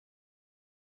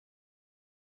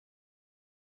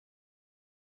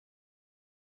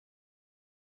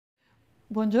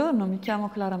Buongiorno, mi chiamo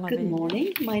Clara Good Maveglia.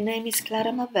 morning, my name is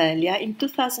Clara Maveglia. In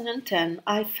 2010,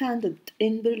 I founded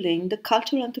in Berlin the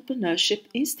Cultural Entrepreneurship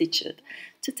Institute.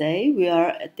 Today, we are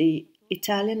at the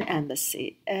Italian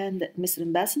Embassy, and Mr.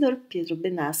 Ambassador Pietro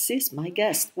Benassi is my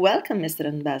guest. Welcome, Mr.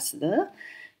 Ambassador.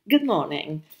 Good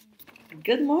morning.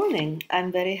 Good morning.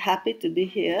 I'm very happy to be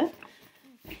here.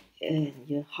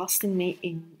 You're hosting me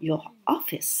in your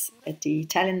office at the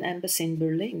Italian Embassy in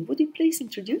Berlin. Would you please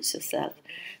introduce yourself?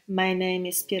 My name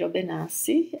is Pietro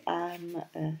Benassi. I'm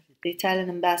the Italian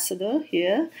ambassador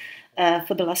here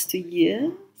for the last 2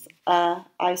 years.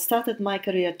 I started my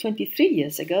career 23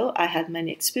 years ago. I had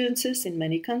many experiences in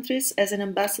many countries as an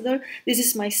ambassador. This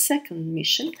is my second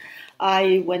mission.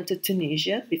 I went to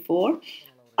Tunisia before.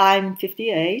 I'm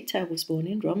 58. I was born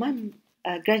in Rome. I'm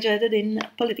graduated in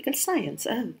political science.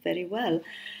 Oh, very well.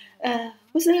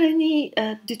 Was there any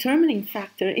determining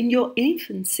factor in your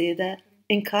infancy that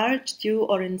encouraged you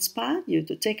or inspired you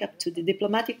to take up to the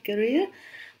diplomatic career?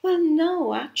 Well,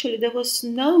 no, actually, there was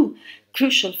no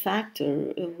crucial factor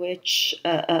which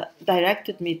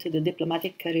directed me to the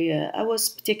diplomatic career. I was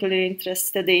particularly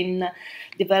interested in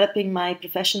developing my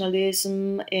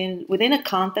professionalism within a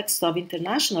context of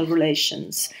international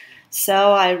relations.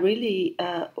 So I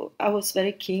was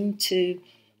very keen to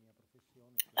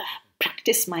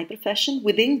practice my profession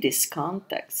within this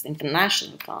context,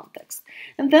 international context.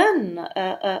 And then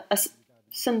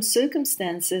some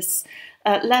circumstances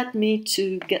led me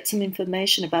to get some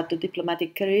information about the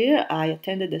diplomatic career. I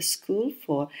attended a school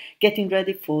for getting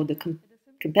ready for the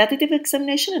competitive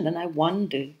examination, and then I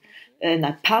and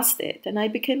I passed it, and I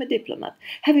became a diplomat.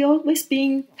 Have you always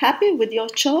been happy with your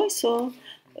choice, or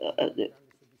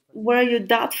were you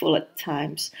doubtful at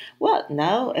times? Well,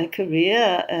 no, a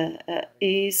career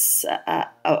is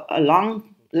a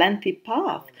long, lengthy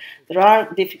path. There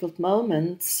are difficult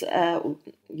moments.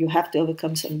 You have to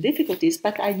overcome some difficulties,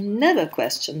 but I never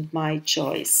questioned my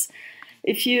choice.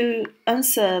 If you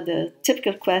answer the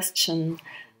typical question,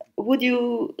 would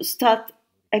you start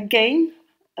again?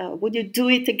 Would you do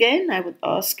it again? I would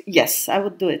ask, yes, I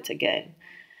would do it again.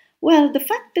 Well, the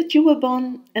fact that you were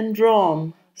born in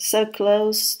Rome, so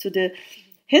close to the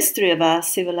history of our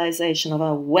civilization, of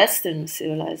our Western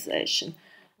civilization,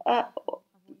 uh,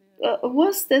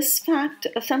 was this fact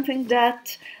something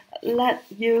that led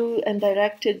you and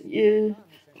directed you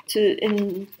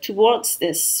towards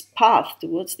this path,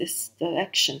 towards this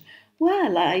direction?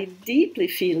 Well, I deeply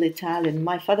feel Italian.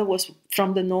 My father was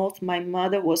from the north, my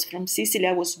mother was from Sicily.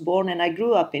 I was born and I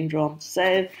grew up in Rome.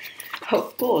 So,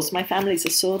 of course, my family is a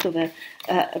sort of a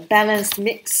balanced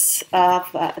mix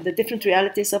of the different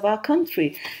realities of our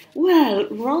country. Well,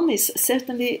 Rome is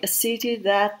certainly a city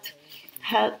that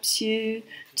helps you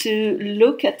to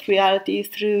look at reality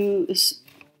through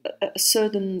a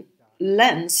certain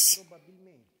lens,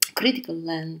 critical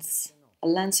lens, a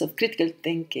lens of critical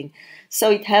thinking. So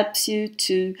it helps you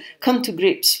to come to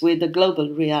grips with the global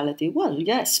reality. Well,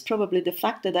 yes, probably the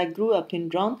fact that I grew up in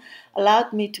Rome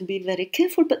allowed me to be very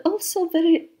careful, but also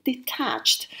very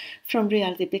detached from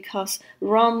reality, because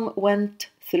Rome went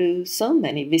through so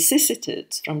many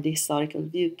vicissitudes from the historical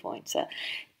viewpoint.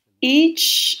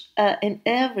 Each and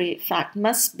every fact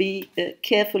must be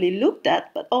carefully looked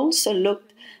at, but also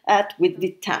looked at with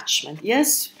detachment.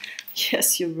 Yes,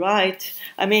 you're right.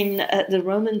 I mean, the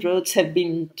Roman roads have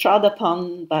been trod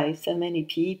upon by so many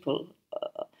people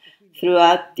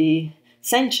throughout the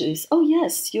centuries. Oh,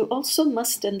 yes, you also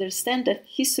must understand that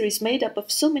history is made up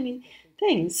of so many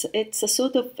things. It's a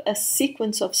sort of a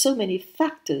sequence of so many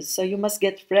factors. So you must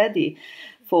get ready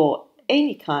for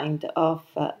any kind of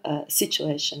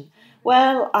situation.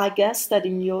 Well, I guess that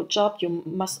in your job you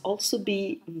must also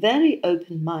be very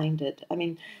open-minded. I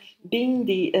mean, being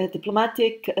the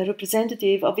diplomatic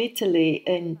representative of Italy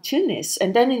in Tunis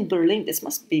and then in Berlin, this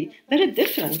must be very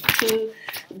different to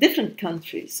different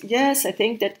countries. Yes, I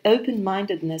think that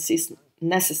open-mindedness is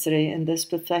necessary in this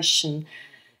profession,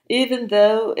 even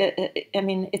though, I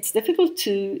mean, it's difficult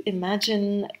to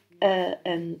imagine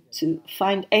and to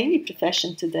find any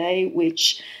profession today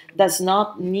which does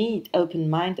not need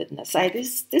open-mindedness.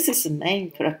 This is the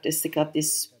main characteristic of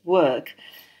this work.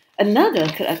 Another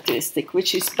characteristic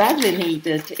which is badly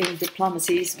needed in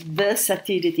diplomacy is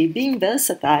versatility. Being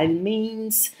versatile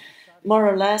means more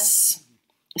or less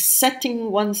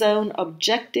setting one's own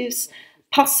objectives,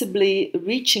 possibly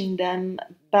reaching them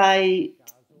by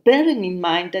bearing in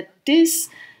mind that this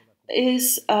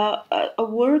is a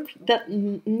work that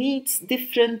needs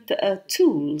different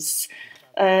tools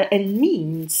and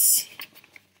means.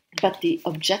 but the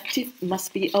objective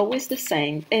must be always the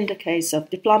same. In the case of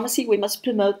diplomacy, we must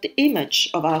promote the image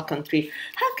of our country.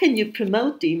 How can you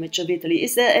promote the image of Italy?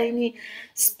 Is there any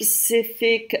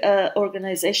specific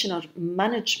organization or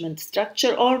management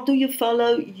structure, or do you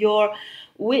follow your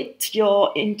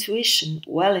intuition?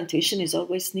 Well, intuition is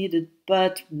always needed,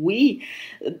 but we,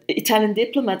 Italian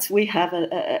diplomats, we have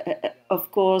of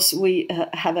course, we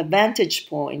have a vantage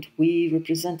point. We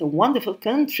represent a wonderful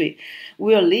country.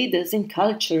 We are leaders in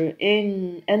culture,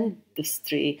 in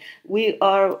industry. We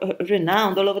are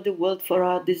renowned all over the world for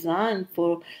our design,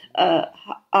 for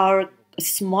our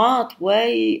smart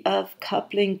way of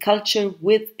coupling culture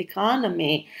with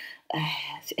economy.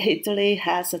 Italy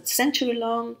has a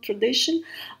century-long tradition.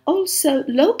 Also,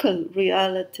 local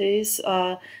realities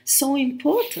are so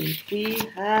important. We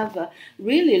have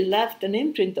really left an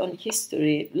imprint on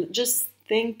history. Just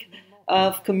think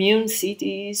of commune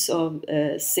cities or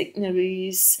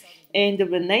signories in the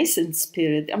Renaissance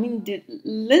period. I mean, the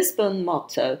Lisbon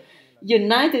motto,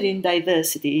 united in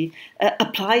diversity,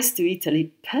 applies to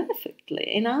Italy perfectly.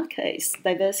 In our case,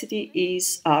 diversity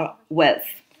is our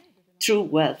wealth, true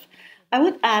wealth. I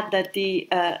would add that the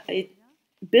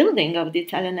building of the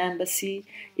Italian embassy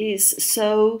is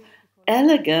so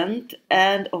elegant,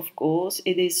 and of course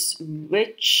it is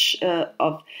rich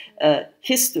of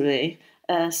history.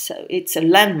 So it's a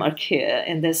landmark here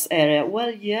in this area.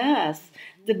 Well, yes,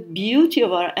 the beauty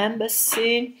of our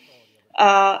embassy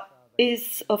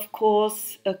is, of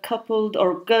course, coupled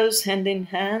or goes hand in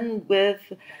hand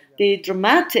with the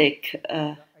dramatic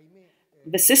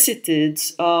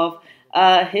vicissitudes of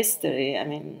history. I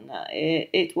mean,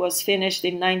 it was finished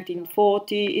in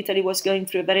 1940. Italy was going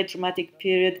through a very dramatic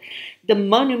period. The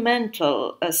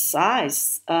monumental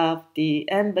size of the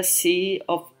embassy,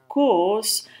 of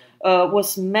course,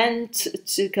 was meant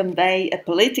to convey a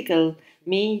political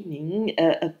meaning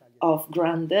of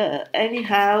grandeur.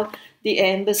 Anyhow, the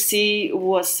embassy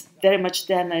was very much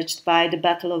damaged by the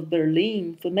Battle of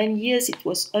Berlin. For many years, it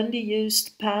was only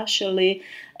used partially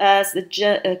as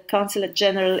the Consulate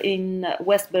General in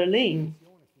West Berlin.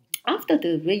 After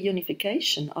the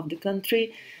reunification of the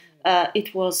country,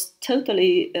 it was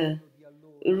totally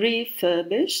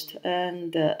refurbished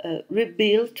and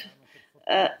rebuilt.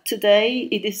 Today,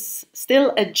 it is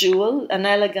still a jewel, an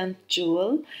elegant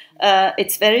jewel.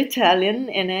 It's very Italian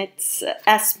in its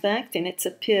aspect, in its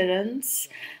appearance,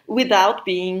 without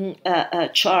being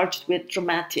charged with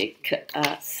dramatic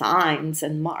signs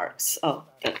and marks of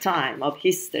the time, of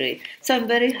history. So I'm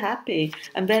very happy.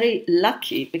 I'm very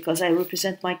lucky because I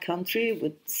represent my country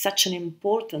with such an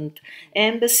important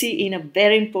embassy in a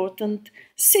very important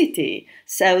city.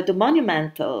 So the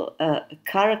monumental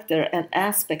character and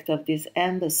aspect of this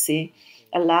embassy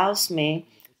allows me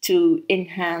to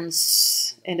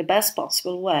enhance in the best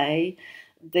possible way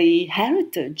the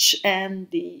heritage and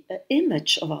the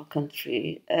image of our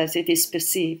country as it is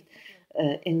perceived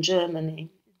in Germany.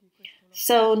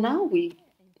 So now we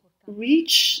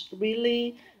reach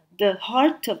really the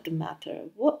heart of the matter.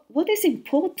 What is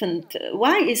important?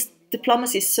 Why is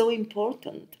diplomacy so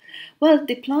important? Well,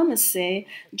 diplomacy,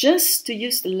 just to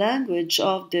use the language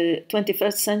of the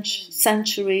 21st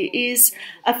century, is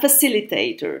a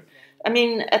facilitator. I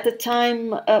mean, at the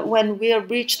time when we are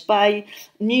reached by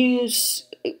news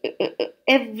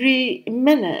every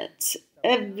minute,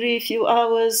 every few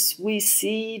hours, we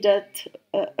see that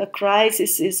a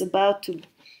crisis is about to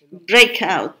break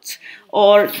out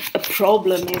or a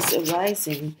problem is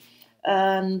arising.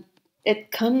 And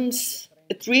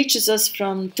it reaches us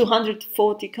from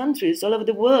 240 countries all over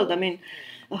the world. I mean,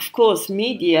 of course,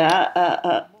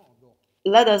 media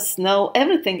let us know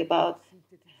everything about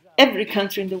every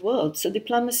country in the world. So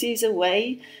diplomacy is a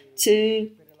way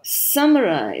to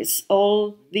summarize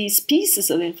all these pieces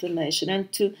of information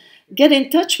and to get in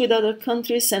touch with other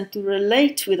countries and to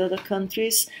relate with other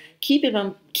countries,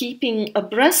 keeping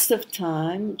abreast of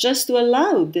time, just to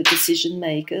allow the decision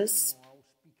makers,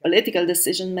 political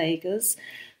decision makers,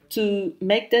 to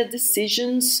make their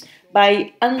decisions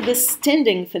by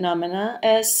understanding phenomena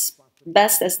as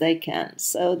best as they can.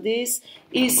 So this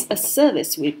is a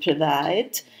service we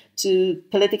provide to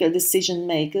political decision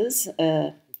makers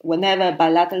whenever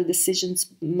bilateral decisions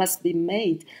must be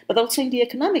made, but also in the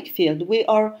economic field. We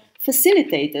are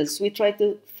facilitators. We try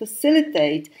to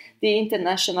facilitate the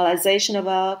internationalization of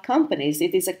our companies.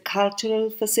 It is a cultural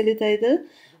facilitator,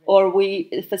 or we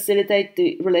facilitate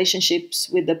the relationships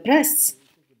with the press.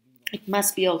 It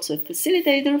must be also a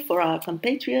facilitator for our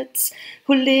compatriots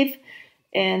who live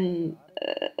in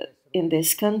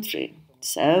this country.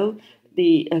 So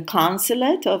the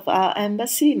consulate of our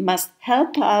embassy must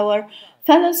help our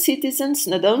fellow citizens,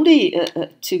 not only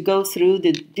to go through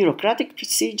the bureaucratic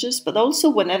procedures, but also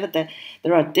whenever there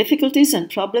are difficulties and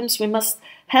problems, we must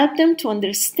help them to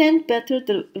understand better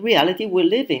the reality we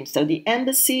live in. So the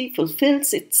embassy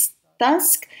fulfills its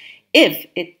task if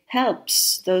it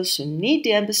helps those who need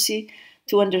the embassy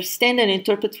to understand and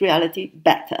interpret reality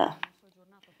better.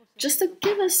 Just to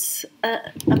give us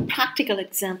a practical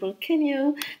example, can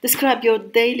you describe your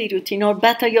daily routine or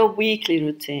better your weekly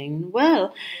routine?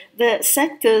 Well, the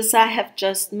sectors I have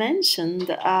just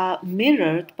mentioned are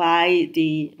mirrored by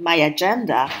my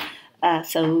agenda.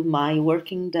 So my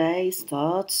working day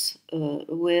starts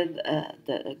with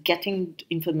getting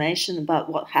information about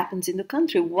what happens in the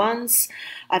country. Once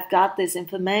I've got this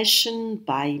information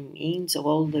by means of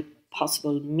all the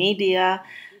possible media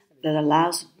that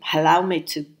allow me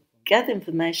to get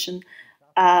information,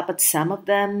 but some of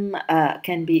them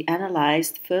can be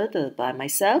analyzed further by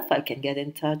myself. I can get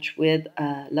in touch with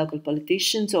local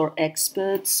politicians or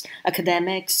experts,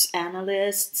 academics,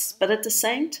 analysts, but at the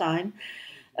same time,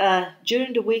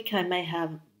 during the week I may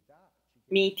have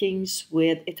meetings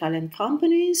with Italian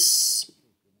companies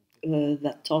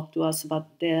that talk to us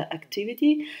about their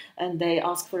activity, and they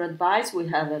ask for advice. We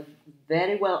have a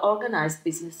very well organized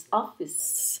business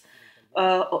office.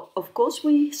 Of course,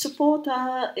 we support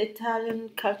our Italian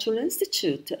Cultural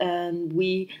Institute, and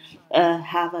we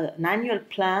have an annual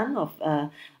plan of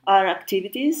our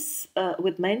activities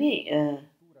with many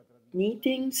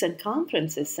meetings and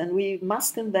conferences, and we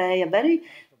must convey a very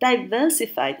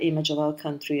diversified image of our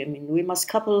country. I mean, we must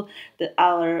couple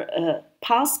our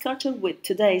past culture with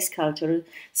today's culture,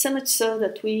 so much so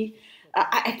that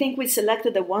I think we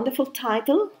selected a wonderful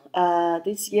title.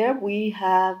 This year we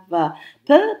have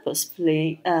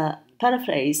purposefully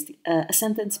paraphrased a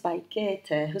sentence by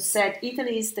Goethe, who said,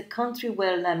 "Italy is the country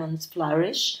where lemons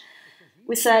flourish."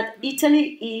 We said,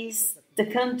 "Italy is the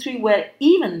country where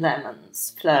even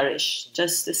lemons flourish."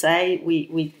 Just to say,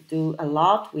 we do a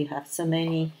lot. We have so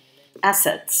many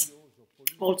assets.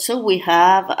 Also, we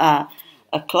have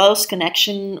a close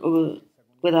connection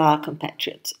with our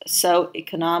compatriots. So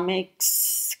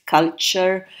economics,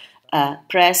 culture,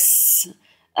 press,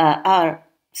 our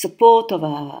support of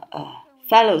our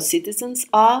fellow citizens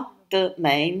are the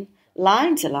main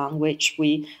lines along which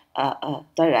we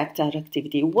direct our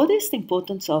activity. What is the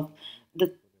importance of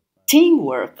the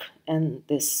teamwork in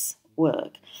this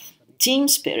work? Team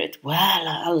spirit, well,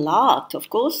 a lot. Of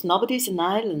course, nobody's an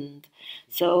island.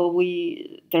 So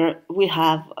we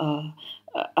have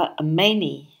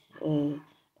many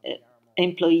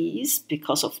employees,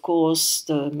 because of course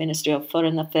the Ministry of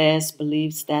Foreign Affairs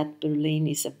believes that Berlin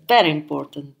is a very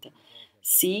important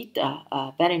seat,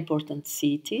 a very important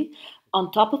city. On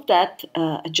top of that,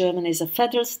 Germany is a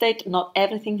federal state. Not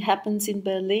everything happens in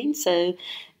Berlin. So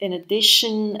in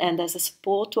addition, and as a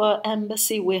support to our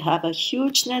embassy, we have a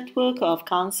huge network of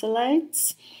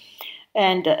consulates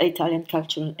and Italian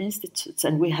cultural institutes.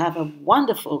 And we have a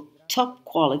wonderful, top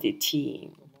quality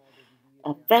team,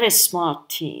 a very smart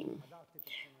team.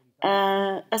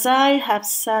 As I have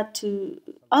said to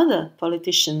other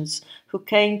politicians who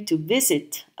came to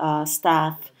visit our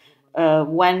staff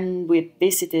when we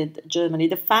visited Germany,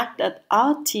 the fact that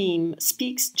our team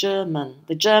speaks German,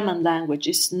 the German language,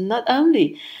 is not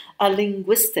only a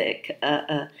linguistic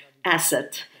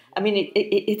asset. I mean,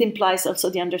 it implies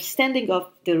also the understanding of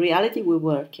the reality we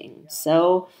work in.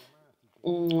 So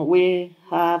we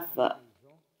have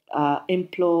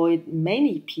employed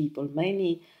many people,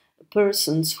 many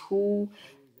persons who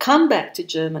come back to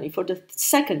Germany for the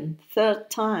second, third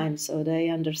time, so they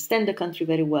understand the country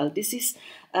very well. This is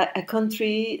a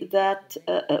country that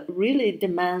really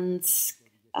demands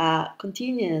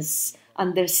continuous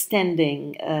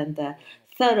understanding and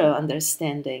thorough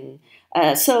understanding.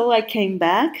 So I came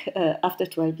back after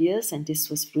 12 years, and this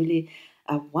was really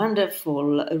a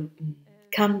wonderful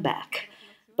comeback.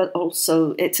 But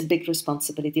also, it's a big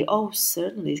responsibility. Oh,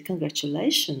 certainly,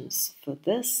 congratulations for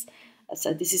this.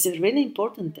 So this is a really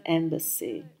important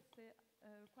embassy.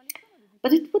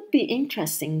 But it would be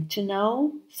interesting to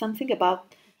know something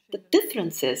about the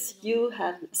differences you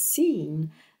have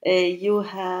seen,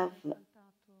 that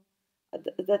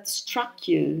struck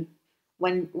you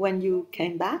when you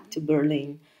came back to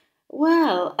Berlin.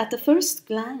 Well, at the first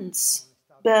glance,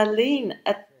 Berlin,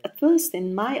 at first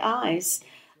in my eyes,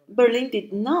 Berlin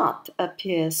did not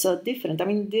appear so different. I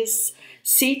mean, this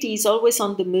city is always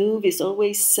on the move, is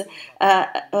always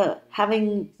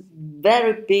having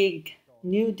very big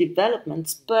new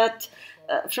developments. But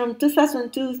from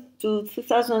 2002 to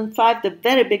 2005, the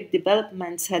very big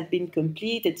developments had been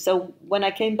completed. So when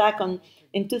I came back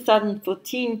in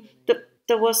 2014,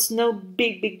 there was no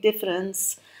big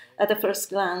difference. at a first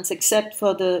glance, except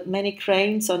for the many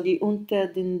cranes on the Unter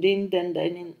den Linden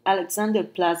and in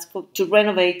Alexanderplatz to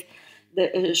renovate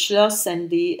the Schloss and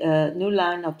the new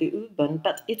line of the U-Bahn.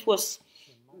 But it was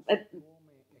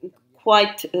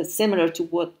quite similar to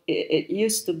what it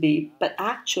used to be. But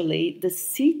actually, the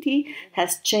city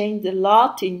has changed a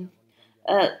lot in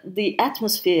the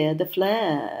atmosphere, the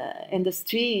flair in the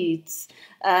streets,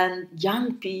 and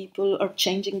young people are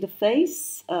changing the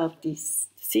face of this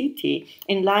city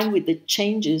in line with the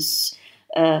changes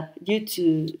due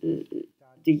to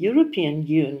the European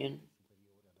Union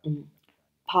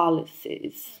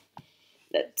policies.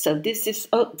 So this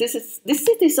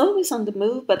city is always on the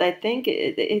move, but I think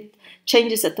it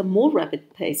changes at a more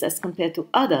rapid pace as compared to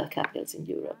other capitals in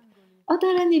Europe. Are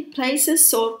there any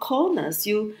places or corners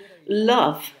you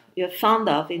love, you're fond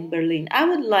of in Berlin? I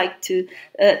would like to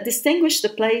distinguish the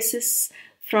places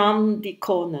from the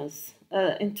corners.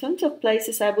 In terms of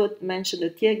places, I would mention the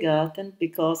Tiergarten,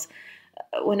 because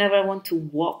whenever I want to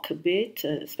walk a bit,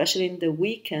 especially in the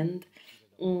weekend,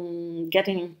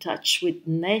 getting in touch with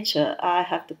nature, I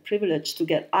have the privilege to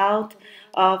get out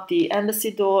of the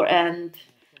embassy door and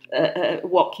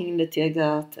walking in the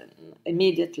Tiergarten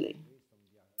immediately.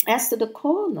 As to the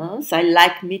corners, I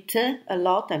like Mitte a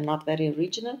lot. I'm not very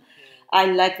original. I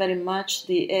like very much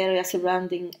the area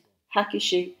surrounding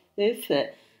Hackische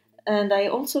Höfe. And I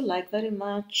also like very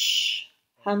much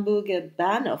Hamburger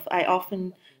Bahnhof. I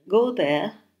often go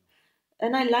there.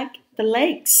 And I like the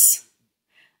lakes.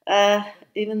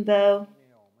 Even though,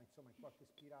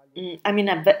 I mean,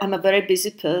 I'm a very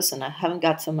busy person. I haven't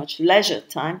got so much leisure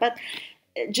time. But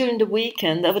during the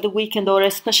weekend, over the weekend, or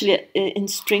especially in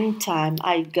springtime,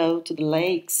 I go to the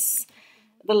lakes.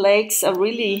 The lakes are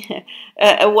really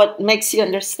what makes you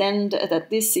understand that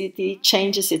this city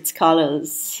changes its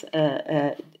colors.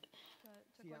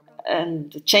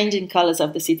 And the changing colors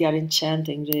of the city are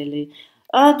enchanting, really.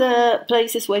 Other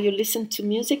places where you listen to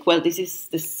music, well, this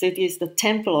city is the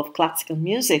temple of classical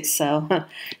music, so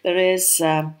there is,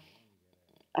 the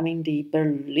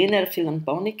Berliner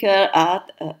Philharmoniker are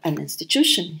an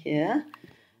institution here.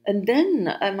 And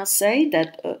then I must say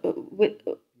that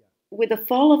with the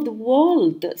fall of the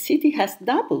wall, the city has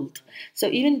doubled. So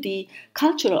even the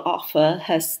cultural offer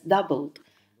has doubled.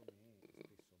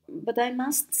 But I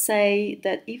must say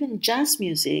that even jazz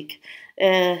music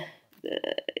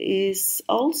is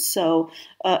also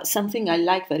something I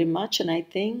like very much, and I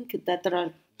think that there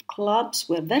are clubs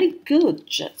where very good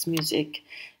jazz music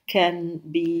can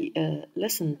be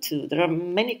listened to. There are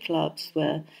many clubs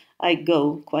where I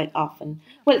go quite often.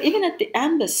 Well, even at the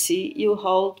embassy, you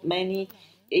hold many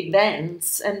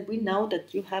events, and we know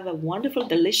that you have a wonderful,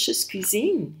 delicious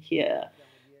cuisine here.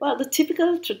 Well, the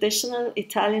typical traditional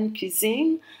Italian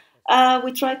cuisine,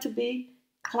 we try to be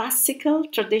classical,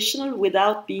 traditional,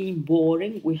 without being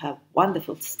boring. We have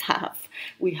wonderful staff.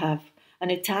 We have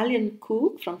an Italian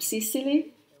cook from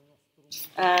Sicily,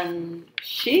 and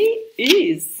she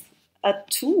is a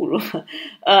tool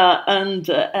and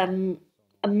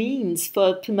a means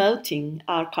for promoting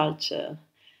our culture,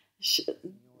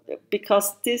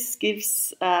 because this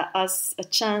gives us a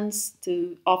chance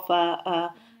to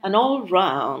offer an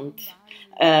all-round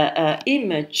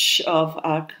image of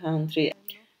our country.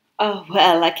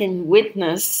 Well, I can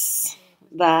witness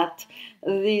that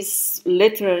these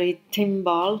literary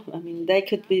timbal, they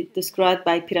could be described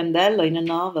by Pirandello in a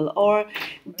novel, or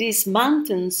these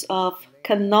mountains of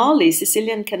cannoli,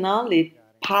 Sicilian cannoli,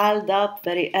 piled up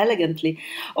very elegantly.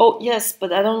 Oh, yes,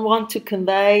 but I don't want to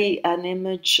convey an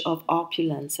image of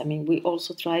opulence. We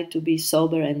also try to be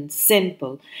sober and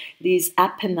simple. These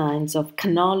Apennines of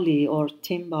cannoli or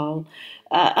timbal.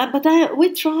 But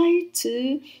we try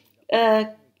to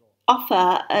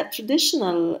offer a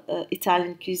traditional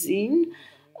Italian cuisine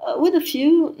with a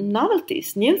few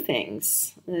novelties, new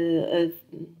things,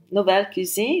 nouvelle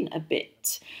cuisine a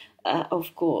bit,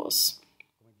 of course.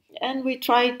 And we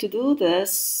try to do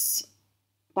this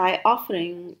by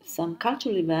offering some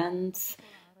cultural events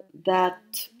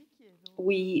that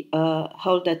we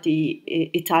hold at the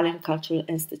Italian Cultural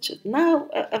Institute. Now,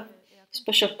 a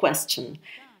special question.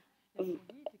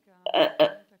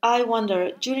 I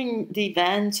wonder, during the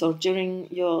events or during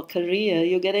your career,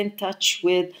 you get in touch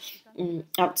with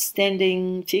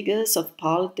outstanding figures of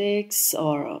politics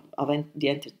or of the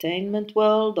entertainment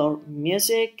world or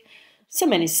music, so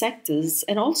many sectors,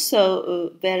 and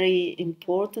also very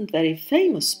important, very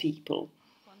famous people.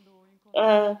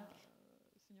 Do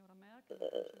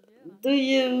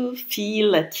you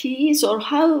feel at ease, or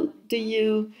how do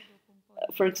you,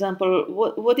 for example,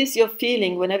 what is your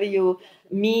feeling whenever you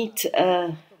meet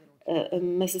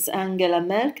Mrs. Angela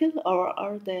Merkel, or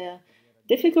are there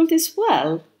difficulties?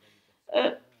 Well,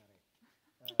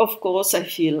 Of course, I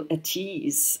feel at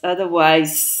ease.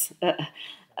 Otherwise,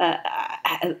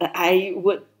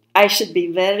 I should be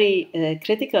very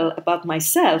critical about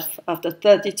myself after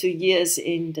 32 years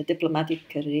in the diplomatic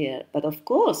career. But of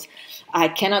course, I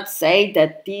cannot say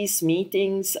that these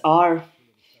meetings are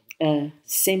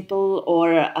simple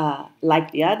or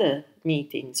like the other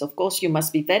meetings. Of course, you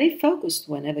must be very focused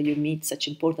whenever you meet such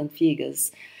important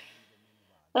figures.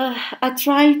 I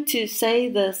try to say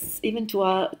this even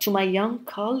to my young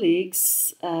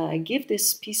colleagues. I give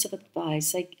this piece of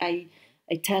advice. I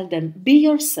tell them, be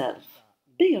yourself.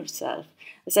 Be yourself.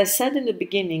 As I said in the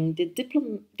beginning, the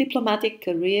diplomatic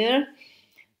career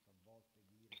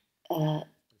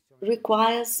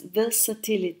requires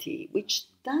versatility, which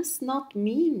does not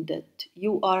mean that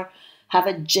you have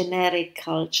a generic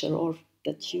culture, or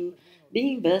that you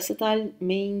being versatile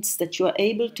means that you are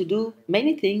able to do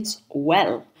many things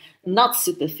well, not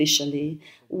superficially.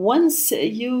 Once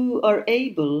you are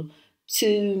able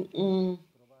to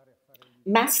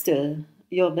master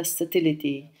your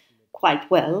versatility quite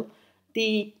well,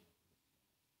 the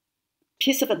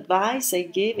piece of advice I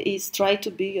give is try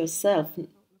to be yourself.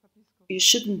 You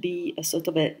shouldn't be a sort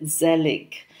of a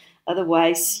zealot,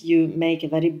 otherwise you make a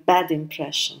very bad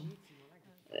impression.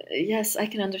 Yes, I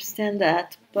can understand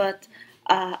that, but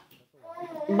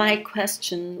my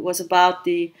question was about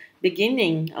the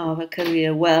beginning of a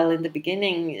career. Well, in the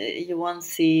beginning, you won't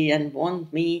see and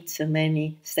won't meet so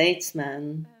many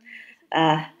statesmen.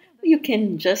 Uh, you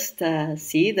can just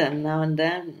see them now and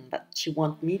then, but you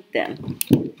won't meet them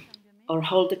or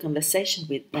hold a conversation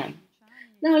with them.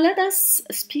 Now, let us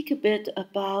speak a bit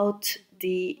about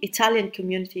the Italian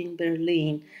community in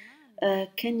Berlin.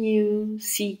 Can you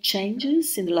see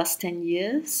changes in the last 10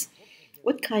 years?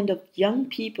 What kind of young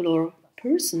people or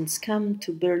persons come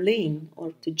to Berlin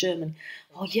or to Germany?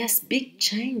 Oh, yes, big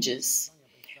changes.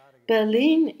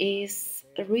 Berlin is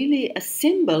really a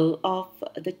symbol of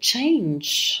the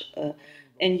change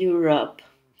in Europe.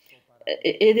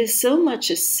 It is so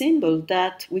much a symbol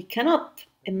that we cannot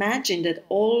imagine that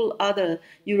all other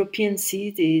European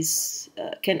cities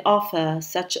can offer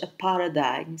such a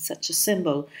paradigm, such a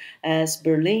symbol as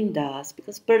Berlin does.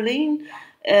 Because Berlin,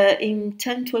 in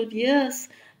 10, 12 years,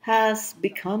 has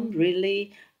become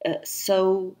really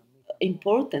so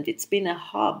important. It's been a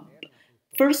hub.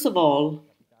 First of all,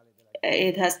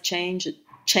 it has changed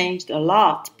a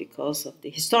lot because of the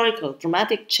historical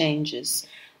dramatic changes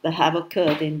that have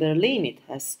occurred in Berlin. It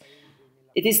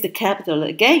is the capital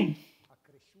again.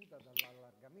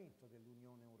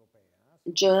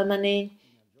 Germany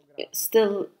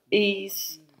still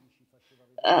is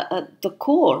at the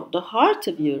core, the heart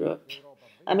of Europe.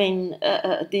 I mean,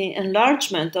 the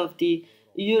enlargement of the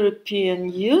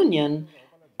European Union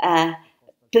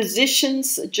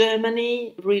positions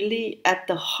Germany really at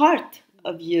the heart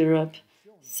of Europe.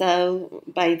 So,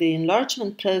 by the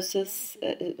enlargement process,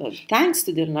 thanks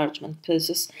to the enlargement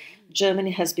process,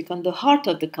 Germany has become the heart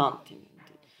of the continent.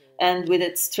 And with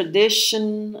its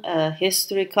tradition,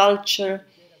 history, culture,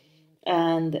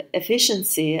 and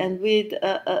efficiency, and with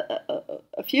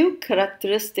a few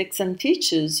characteristics and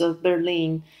features of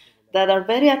Berlin that are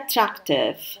very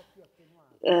attractive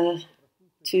to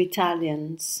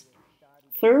Italians.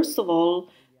 First of all,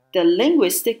 the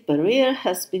linguistic barrier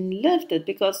has been lifted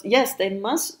because, yes, they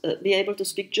must be able to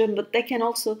speak German, but they can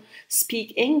also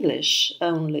speak English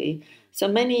only. So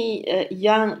many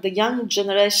the young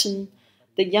generation,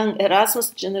 the young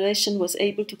Erasmus generation was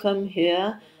able to come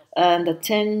here and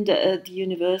attend the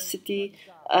university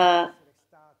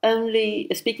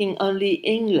speaking only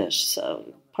English.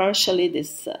 So partially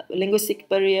this linguistic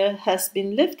barrier has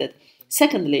been lifted.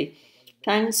 Secondly,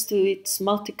 thanks to its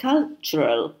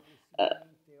multicultural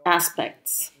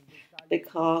aspects,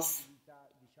 because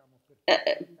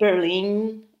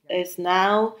Berlin is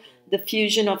now the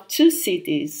fusion of two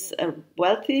cities, a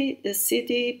wealthy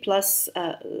city plus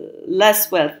a less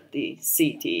wealthy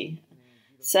city.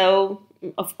 So,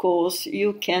 of course,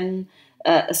 you can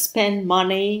spend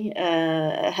money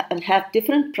and have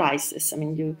different prices. I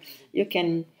mean, you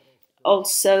can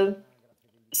also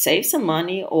save some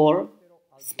money or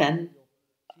spend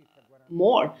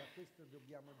more.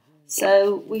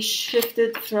 So we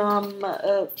shifted from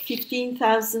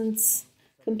 15,000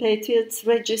 compatriots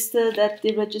registered at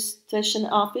the registration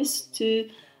office to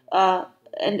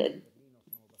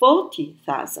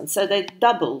 40,000. So they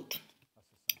doubled.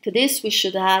 To this, we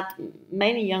should add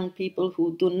many young people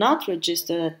who do not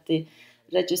register at the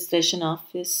registration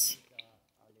office.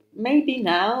 Maybe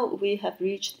now we have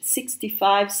reached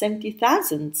 65,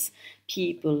 70,000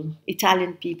 people,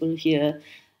 Italian people here.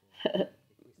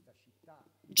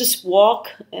 Just walk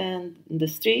in the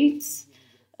streets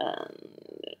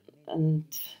and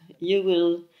you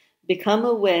will become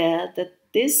aware that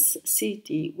this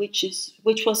city, which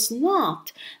was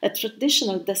not a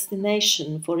traditional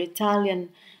destination for Italian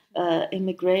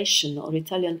immigration or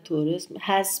Italian tourism,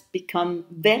 has become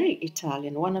very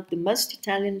Italian, one of the most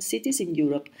Italian cities in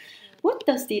Europe. What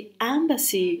does the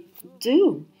embassy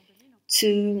do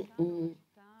to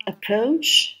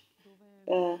approach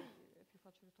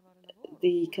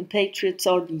the compatriots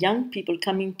or the young people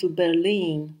coming to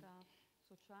Berlin,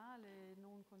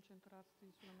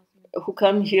 who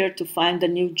come here to find a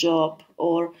new job,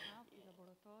 or,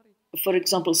 for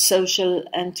example, social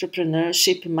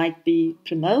entrepreneurship might be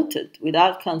promoted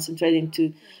without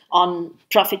concentrating on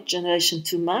profit generation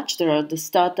too much. There are the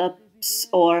startups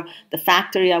or the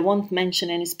factory. I won't mention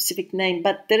any specific name,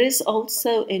 but there is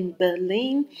also in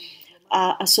Berlin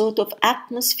a sort of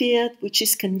atmosphere which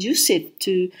is conducive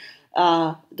to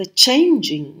the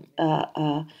changing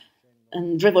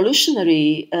and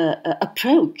revolutionary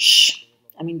approach.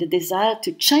 I mean, the desire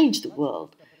to change the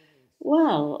world.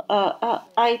 Well,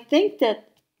 I think that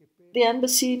the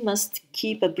embassy must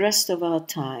keep abreast of our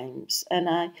times.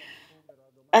 And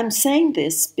I'm saying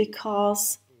this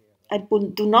because I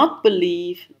do not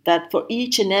believe that for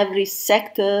each and every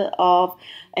sector of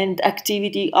and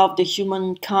activity of the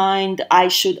humankind, I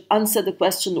should answer the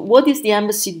question, what is the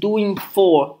embassy doing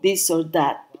for this or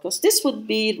that? Because this would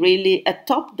be really a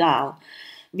top-down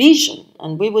vision,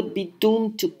 and we would be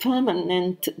doomed to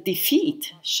permanent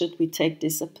defeat should we take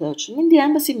this approach. I mean, the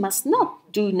embassy must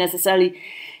not do necessarily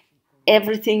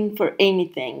everything for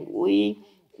anything. We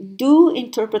do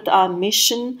interpret our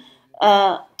mission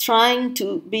trying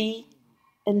to be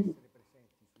in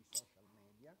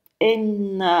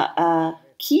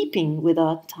keeping with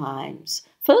our times.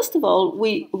 First of all,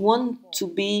 we want to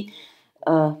be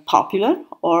popular,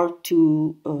 or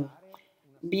to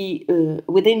be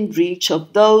within reach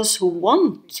of those who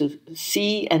want to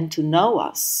see and to know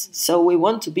us. So we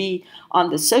want to be on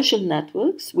the social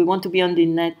networks, we want to be on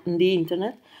the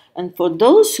internet, and for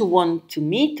those who want to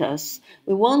meet us,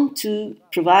 we want to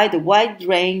provide a wide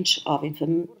range of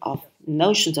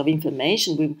notions of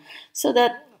information, so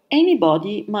that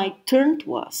anybody might turn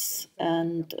to us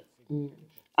and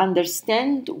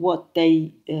understand what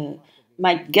they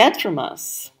might get from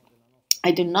us. I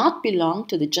do not belong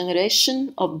to the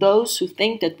generation of those who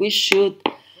think that we should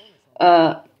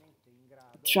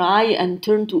try and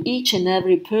turn to each and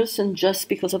every person just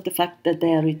because of the fact that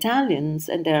they are Italians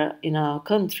and they're in our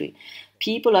country.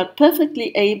 People are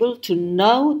perfectly able to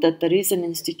know that there is an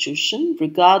institution,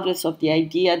 regardless of the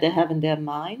idea they have in their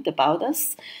mind about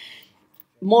us,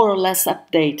 more or less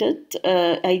updated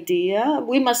idea.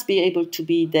 We must be able to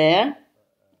be there,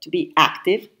 to be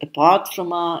active, apart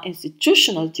from our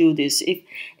institutional duties. If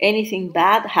anything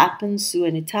bad happens to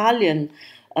an Italian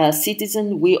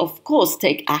citizen, we of course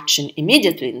take action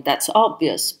immediately, and that's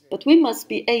obvious. But we must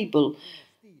be able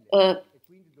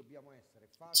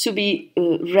to be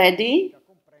ready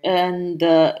and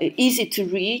easy to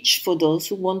reach for those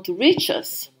who want to reach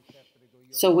us.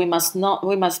 So we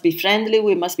must be friendly,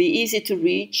 we must be easy to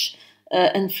reach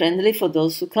and friendly for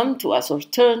those who come to us or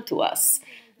turn to us.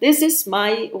 This is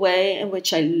my way in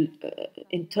which I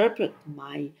interpret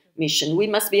my mission. We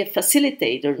must be a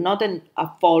facilitator, not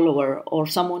a follower or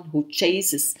someone who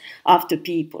chases after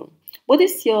people. What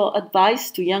is your advice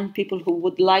to young people who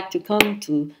would like to come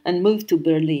to and move to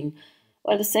Berlin?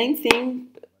 Well, the same thing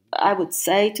I would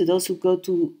say to those who go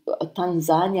to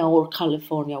Tanzania or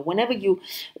California. Whenever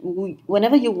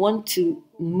you want to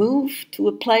move to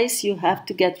a place, you have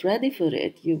to get ready for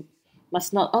it. You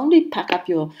must not only pack up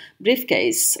your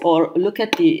briefcase or look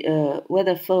at the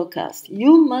weather forecast.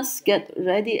 You must get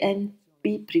ready and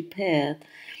be prepared.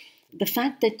 The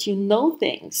fact that you know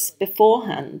things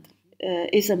beforehand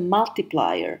is a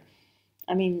multiplier.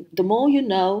 I mean, the more you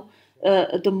know,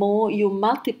 the more you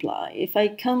multiply. If I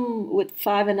come with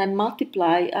 5 and I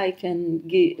multiply, I can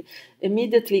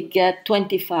immediately get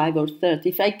 25 or 30.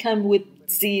 If I come with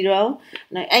 0,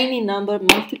 now any number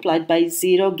multiplied by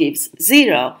 0 gives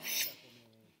 0.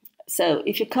 So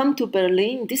if you come to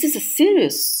Berlin, this is a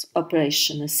serious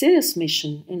operation, a serious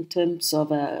mission in terms of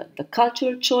the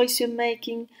cultural choice you're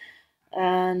making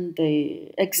and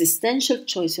the existential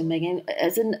choice you're making,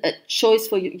 as a choice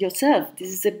for yourself. This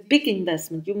is a big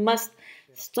investment. You must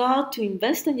start to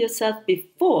invest in yourself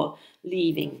before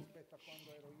leaving.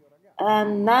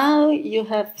 And now you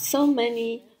have so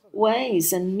many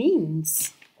ways and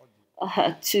means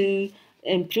to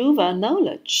improve our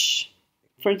knowledge.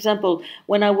 For example,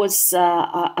 when I was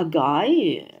a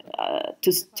guy,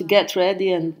 to get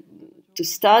ready and to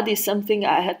study something,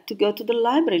 I had to go to the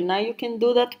library. Now you can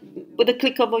do that with a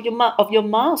click of your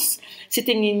mouse,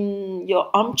 sitting in your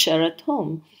armchair at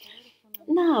home.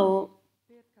 Now,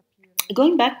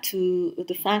 going back to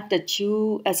the fact that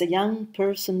you, as a young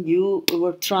person, you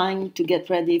were trying to get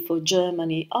ready for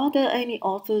Germany, are there any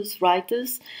authors,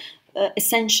 writers,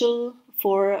 essential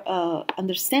for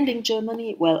understanding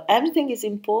Germany? Well, everything is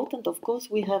important. Of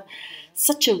course, we have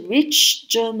such a rich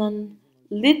German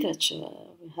literature.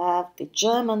 We have the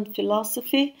German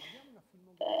philosophy.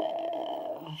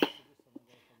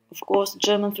 Of course,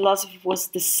 German philosophy was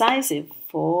decisive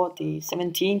for the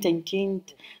 17th,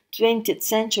 18th, 20th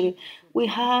century. We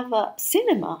have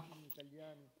cinema,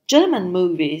 German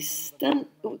movies,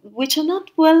 which are not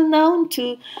well known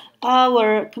to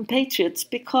our compatriots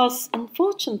because,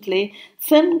 unfortunately,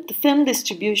 the film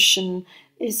distribution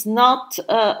is not.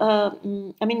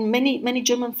 Many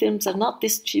German films are not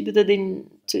distributed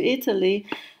into Italy.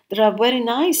 There are very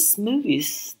nice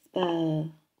movies, but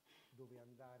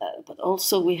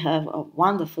also we have a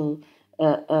wonderful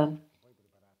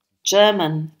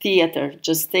German theater.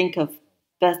 Just think of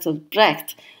Bertolt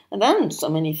Brecht. And then so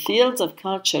many fields of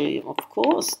culture, of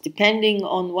course, depending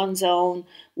on one's own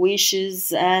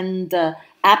wishes and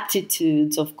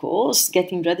aptitudes, of course.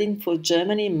 Getting ready for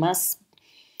Germany must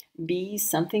be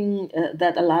something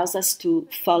that allows us to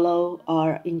follow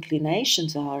our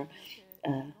inclinations, our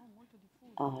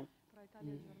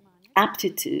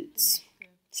aptitudes.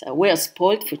 So we are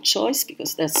spoiled for choice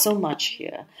because there's so much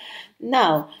here.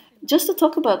 Now, just to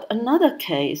talk about another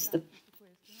case,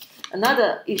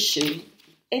 another issue,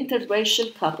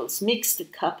 interracial couples, mixed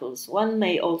couples. One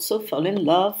may also fall in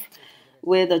love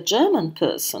with a German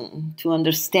person to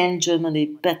understand Germany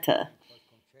better.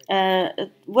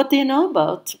 What do you know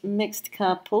about mixed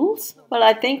couples? Well,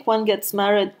 I think one gets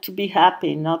married to be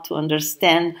happy, not to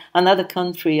understand another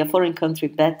country, a foreign country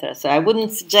better. So I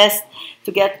wouldn't suggest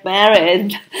to get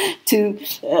married to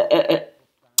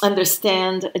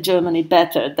understand Germany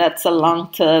better. That's a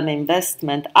long-term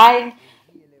investment. I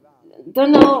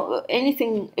don't know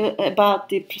anything about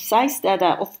the precise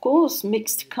data. Of course,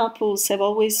 mixed couples have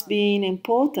always been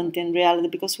important in reality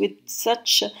because with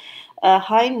such a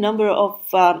high number of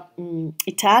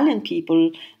Italian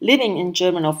people living in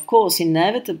Germany, of course,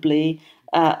 inevitably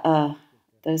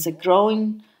there's a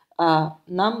growing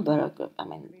number,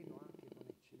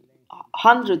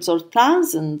 hundreds or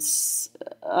thousands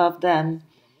of them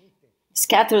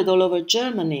scattered all over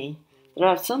Germany. There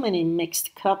are so many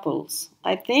mixed couples,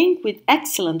 I think, with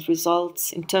excellent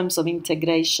results in terms of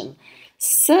integration.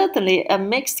 Certainly, a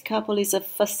mixed couple is a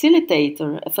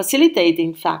facilitating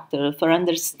factor for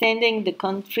understanding the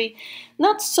country,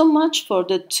 not so much for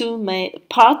the two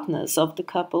partners of the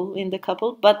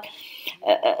couple, but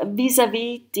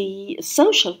vis-à-vis the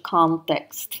social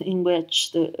context in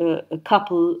which the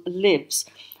couple lives.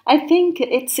 I think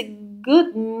it's a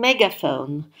good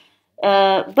megaphone.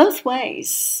 Both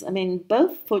ways,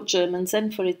 both for Germans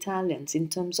and for Italians in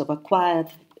terms of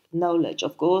acquired knowledge.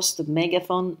 Of course, the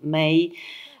megaphone may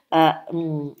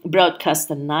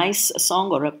broadcast a nice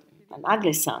song or an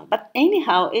ugly song, but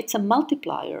anyhow, it's a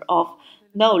multiplier of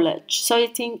knowledge. So I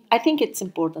think it's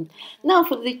important. Now,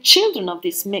 for the children of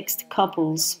these mixed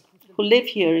couples who live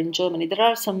here in Germany, there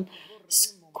are some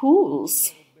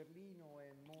schools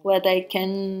where they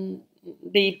can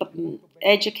be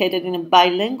educated in a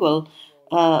bilingual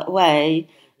way.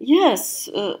 Yes,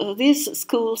 these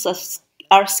schools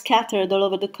are scattered all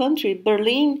over the country.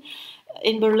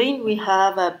 In Berlin, we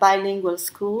have a bilingual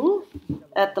school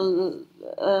at the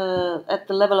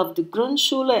level of the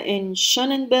Grundschule. In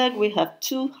Schönenberg, we have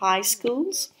two high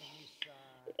schools,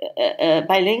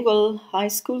 bilingual high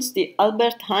schools, the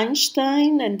Albert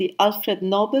Einstein and the Alfred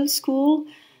Nobel School.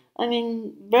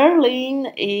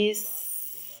 Berlin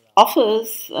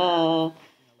offers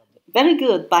very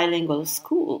good bilingual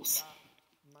schools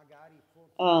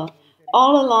all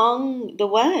along the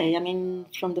way.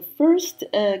 From the first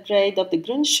grade of the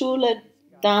Grundschule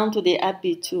down to the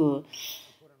Abitur.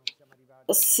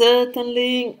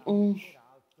 Certainly,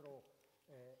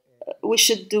 we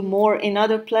should do more in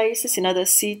other places, in other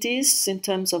cities, in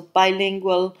terms of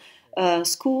bilingual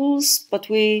schools, but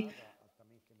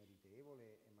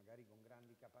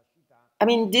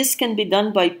this can be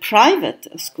done by private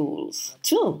schools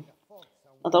too,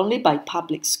 not only by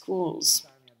public schools.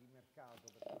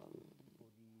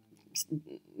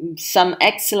 Some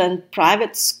excellent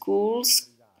private schools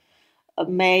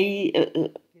may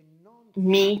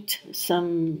meet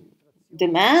some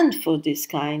demand for this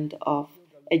kind of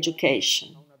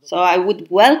education. So I would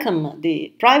welcome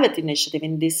the private initiative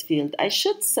in this field. I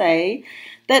should say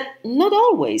that not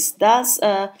always does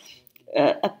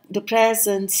the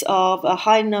presence of a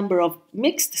high number of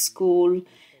mixed schools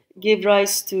give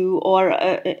rise to or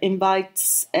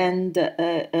invites and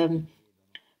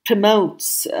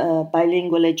promotes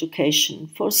bilingual education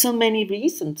for so many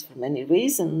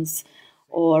reasons,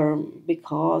 or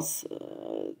because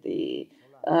the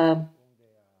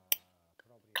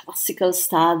classical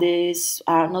studies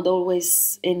are not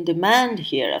always in demand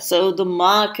here. So the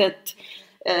market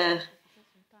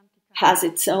has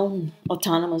its own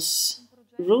autonomous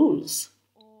rules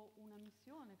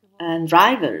and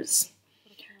drivers.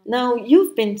 Now,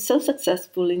 you've been so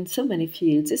successful in so many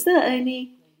fields. Is there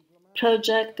any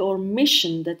project or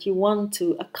mission that you want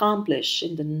to accomplish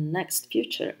in the next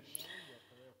future?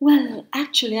 Well,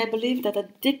 actually, I believe that a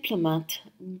diplomat,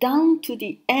 down to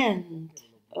the end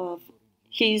of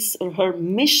his or her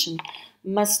mission,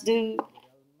 must do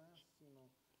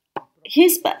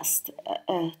his best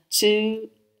to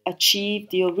achieve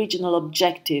the original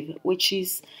objective, which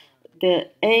is the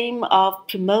aim of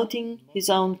promoting his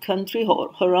own country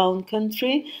or her own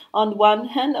country on one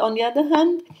hand. On the other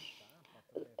hand,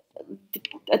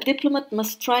 a diplomat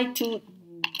must try to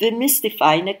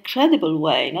demystify in a credible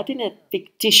way, not in a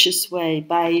fictitious way,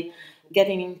 by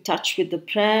getting in touch with the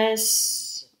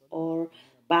press or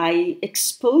by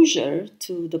exposure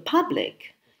to the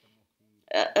public.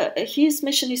 His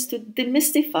mission is to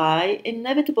demystify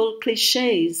inevitable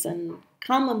cliches and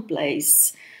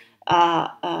commonplace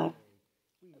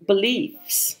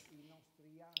beliefs.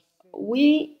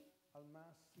 We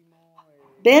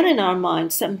bear in our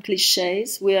minds some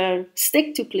cliches. We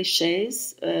stick to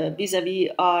cliches vis-a-vis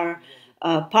our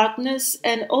partners,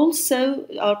 and also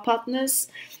our partners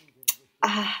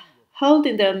hold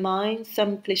in their minds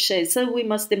some cliches. So we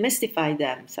must demystify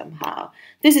them somehow.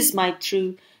 This is my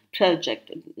true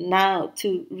project. Now,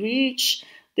 to reach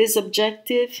this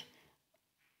objective,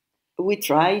 we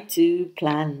try to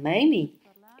plan many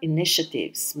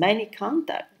initiatives, many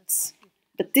contacts.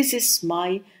 But this is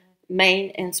my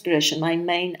main inspiration, my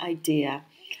main idea.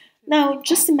 Now,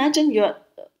 just imagine you're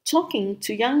talking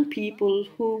to young people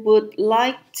who would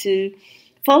like to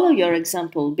follow your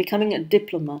example, becoming a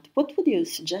diplomat. What would you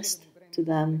suggest to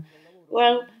them?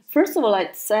 Well, first of all,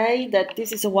 I'd say that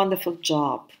this is a wonderful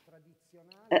job.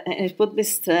 And it would be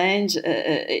strange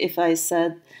if I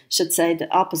should say the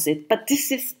opposite. But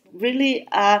this is really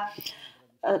a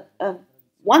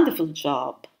wonderful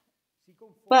job.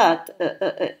 But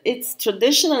its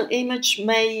traditional image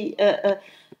may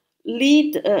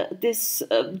lead this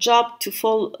job to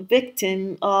fall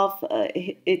victim of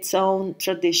its own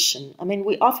tradition. I mean,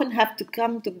 we often have to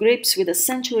come to grips with a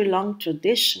century-long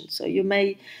tradition. So you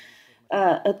may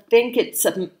think it's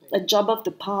a job of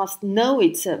the past. No,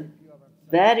 it's a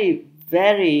very,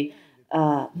 very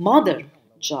modern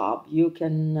job. You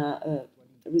can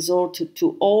resort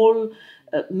to all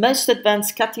most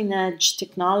advanced cutting-edge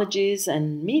technologies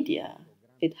and media.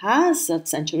 It has a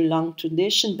century-long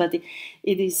tradition, but it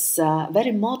is a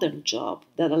very modern job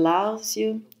that allows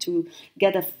you to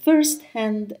get a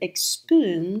first-hand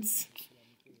experience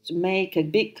to make a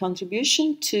big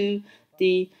contribution to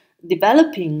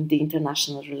developing the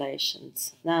international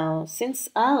relations. Now, since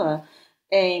our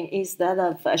aim is that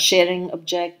of sharing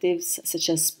objectives such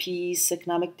as peace,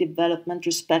 economic development,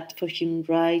 respect for human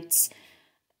rights,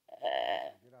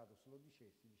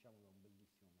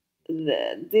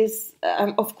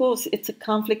 of course, it's a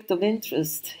conflict of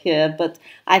interest here, but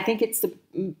I think it's the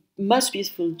most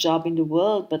beautiful job in the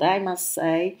world. But I must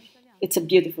say, it's a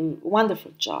beautiful,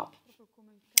 wonderful job.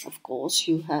 Of course,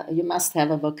 you must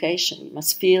have a vocation. You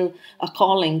must feel a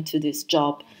calling to this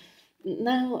job.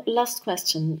 Now, last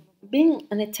question. Being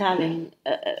an Italian,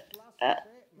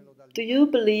 do you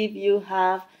believe you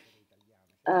have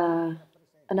an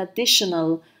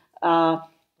additional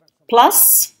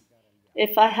plus?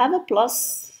 If I have a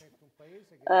plus,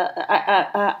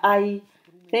 I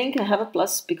think I have a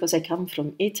plus because I come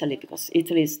from Italy, because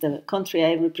Italy is the country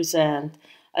I represent.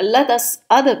 Let us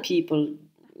other people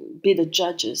be the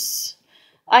judges.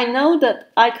 I know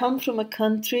that I come from a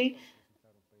country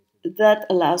that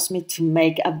allows me to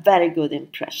make a very good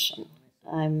impression.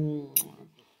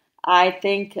 I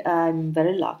think I'm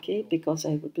very lucky because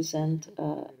I represent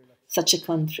such a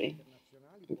country.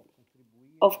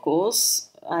 Of course,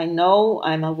 I'm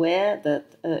aware that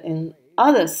in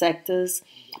other sectors,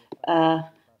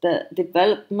 the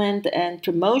development and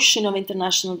promotion of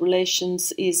international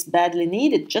relations is badly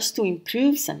needed just to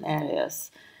improve some areas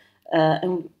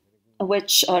in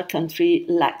which our country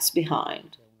lags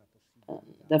behind.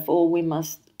 Therefore, we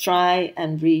must try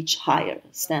and reach higher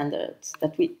standards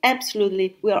that we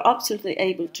are absolutely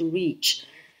able to reach.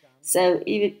 So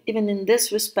even in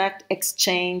this respect,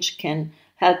 exchange can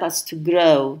help us to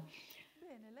grow.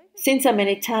 Since I'm an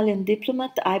Italian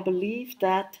diplomat, I believe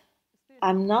that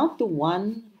I'm not the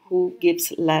one who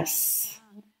gives less.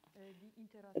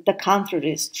 The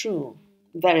contrary is true,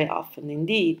 very often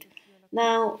indeed.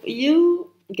 Now,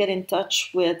 you get in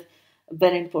touch with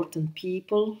very important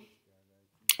people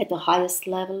at the highest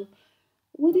level.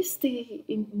 What is the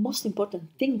most important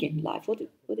thing in life? What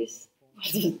is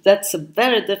that's a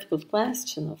very difficult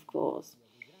question, of course.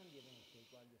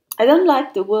 I don't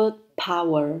like the word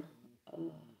power.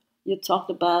 You talked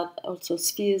about also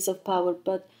spheres of power,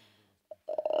 but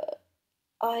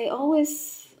I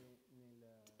always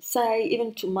say,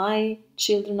 even to my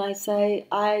children, I say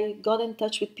I got in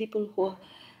touch with people who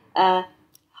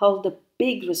hold a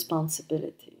big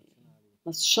responsibility,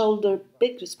 must shoulder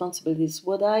big responsibilities.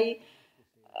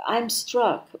 I'm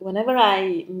struck whenever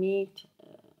I meet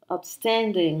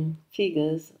outstanding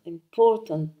figures,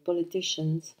 important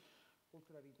politicians.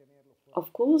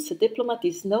 Of course, a diplomat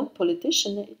is no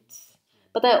politician.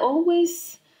 But I'm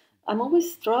always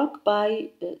struck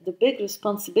by the big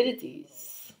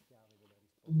responsibilities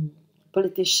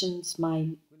politicians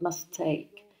must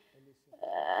take.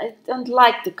 I don't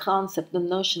like the concept, the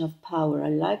notion of power. I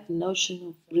like the notion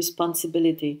of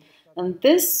responsibility. And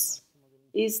this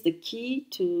is the key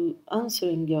to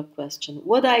answering your question.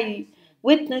 What I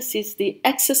witness is the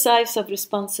exercise of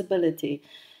responsibility.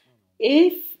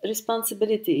 If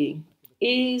responsibility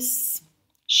is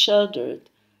shouldered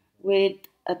with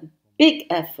a big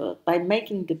effort, by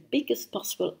making the biggest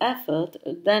possible effort,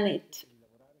 then it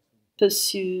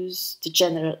pursues the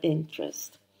general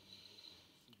interest.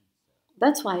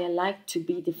 That's why I like to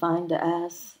be defined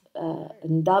as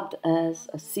and dubbed as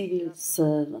a civil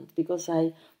servant, because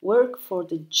I work for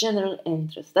the general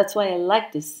interest. That's why I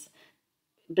like this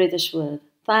British word.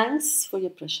 Thanks for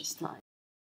your precious time.